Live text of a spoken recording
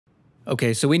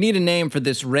Okay, so we need a name for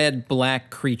this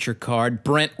red-black creature card.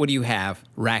 Brent, what do you have?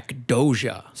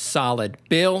 Rakdoja. Solid.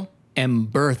 Bill?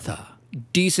 Embertha.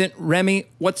 Decent. Remy,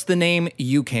 what's the name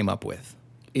you came up with?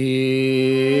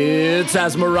 It's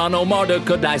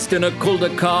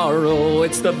Asmoranomardicadaistinaculdacar. Oh,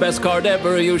 it's the best card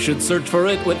ever. You should search for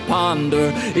it with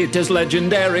ponder. It is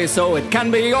legendary, so it can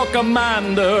be your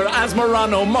commander.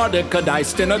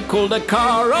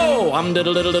 Asmoranomardicadaistinaculdacar. Oh,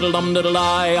 diddle diddle diddle diddle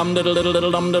I. Diddle diddle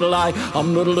diddle diddle I.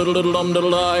 Diddle diddle diddle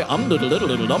diddle I. Diddle diddle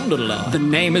diddle diddle I. The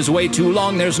name is way too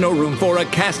long. There's no room for a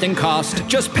casting cost.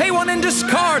 Just pay one and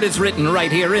discard. It's written right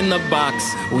here in the box.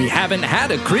 We haven't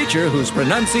had a creature whose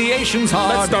pronunciation's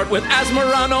hard. Let's start with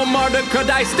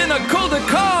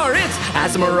Asmoranomardicadaistinaculdacar. It's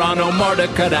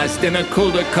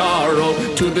Asmoranomardicadaistinaculdacar. Oh,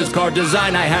 to this card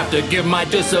design I have to give my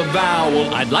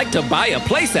disavowal. I'd like to buy a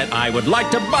playset. I would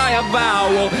like to buy a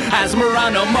vowel.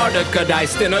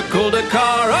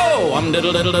 Asmoranomardicadaistinaculdacar. Oh,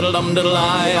 diddle diddle diddle diddle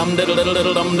I. Diddle diddle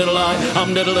diddle diddle I.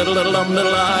 Diddle diddle diddle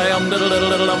diddle I. Diddle diddle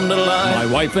diddle diddle I. My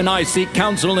wife and I seek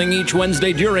counseling each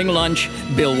Wednesday during lunch.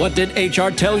 Bill, what did HR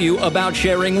tell you about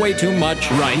sharing way too much?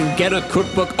 Right, you get a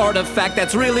cookbook artifact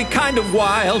that's really kind of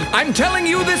wild. I'm telling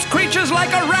you, this creature's like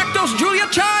a Rakdos Julia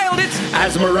child. It's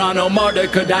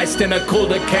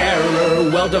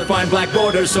Asmoranomardicadaistinaculdacar. Well-defined black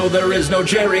border, so there is no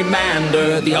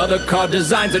gerrymander. The other card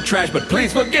designs are trash, but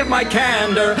please forgive my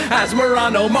candor.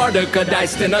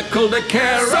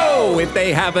 Asmoranomardicadaistinaculdacar. So, if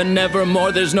they have a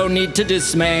nevermore, there's no need to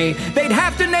dismay. They'd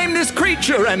have to name this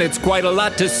creature, and it's quite a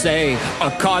lot to say. A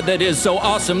card that is so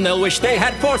awesome, they'll wish they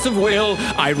had force of will.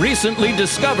 I recently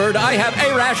discovered I have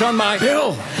a rash on my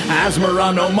bill.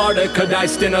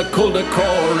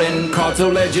 Asmoranomardicadaistinaculdacar. And card so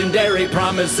legendary,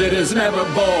 promise it is never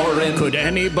boring. Could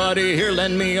anybody here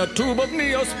lend me a tube of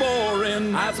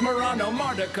Neosporin?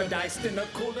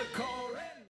 Asmoranomardicadaistinaculdacar.